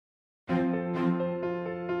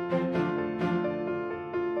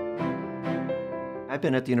I've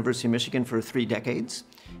been at the University of Michigan for 3 decades,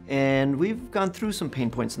 and we've gone through some pain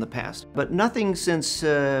points in the past, but nothing since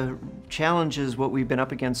challenges what we've been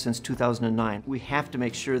up against since 2009. We have to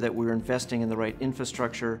make sure that we're investing in the right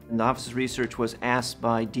infrastructure, and the Office of Research was asked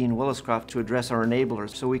by Dean Williscroft to address our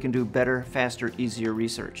enablers so we can do better, faster, easier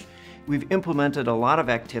research. We've implemented a lot of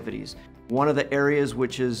activities. One of the areas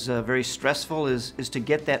which is very stressful is to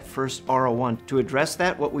get that first R01. To address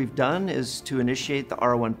that, what we've done is to initiate the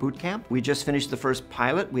R01 bootcamp. We just finished the first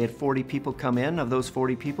pilot. We had 40 people come in. Of those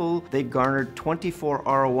 40 people, they garnered 24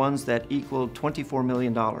 R01s that equaled $24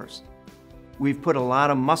 million. We've put a lot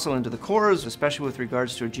of muscle into the cores, especially with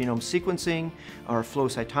regards to our genome sequencing, our flow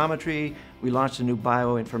cytometry. We launched a new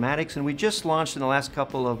bioinformatics, and we just launched in the last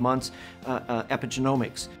couple of months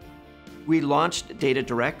epigenomics. We launched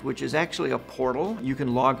DATADIRECT, which is actually a portal. You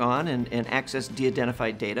can log on and access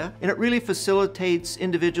de-identified data. And it really facilitates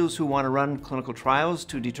individuals who want to run clinical trials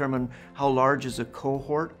to determine how large is a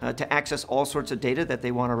cohort, to access all sorts of data that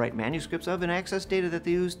they want to write manuscripts of, and access data that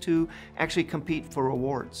they use to actually compete for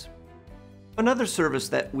awards. Another service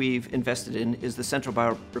that we've invested in is the Central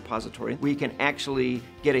BIOREPOSITORY. We can actually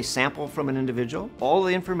get a sample from an individual. All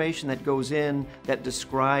the information that goes in that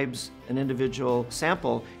describes an individual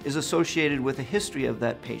sample is associated with a history of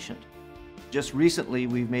that patient. Just recently,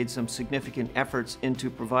 we've made some significant efforts into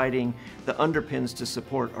providing the underpins to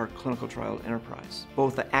support our clinical trial enterprise.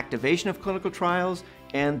 Both the activation of clinical trials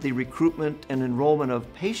and the recruitment and enrollment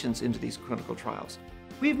of patients into these clinical trials.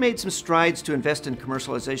 We've made some strides to invest in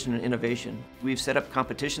commercialization and innovation. We've set up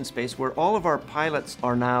competition space where all of our pilots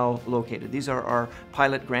are now located. These are our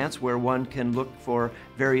pilot grants where one can look for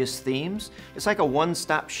various themes. It's like a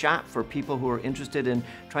one-stop shop for people who are interested in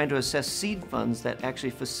trying to assess seed funds that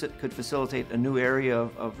actually could facilitate a new area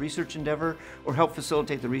of research endeavor or help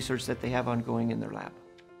facilitate the research that they have ongoing in their lab.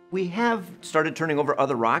 We have started turning over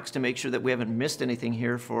other rocks to make sure that we haven't missed anything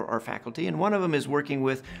here for our faculty, and one of them is working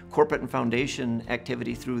with corporate and foundation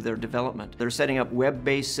activity through their development. They're setting up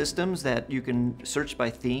web-based systems that you can search by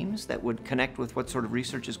themes that would connect with what sort of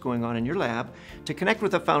research is going on in your lab to connect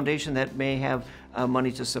with a foundation that may have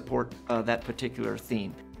money to support that particular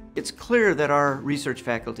theme. It's clear that our research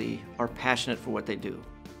faculty are passionate for what they do.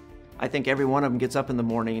 I think every one of them gets up in the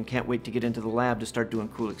morning and can't wait to get into the lab to start doing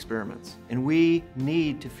cool experiments. And we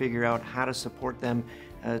need to figure out how to support them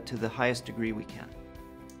to the highest degree we can.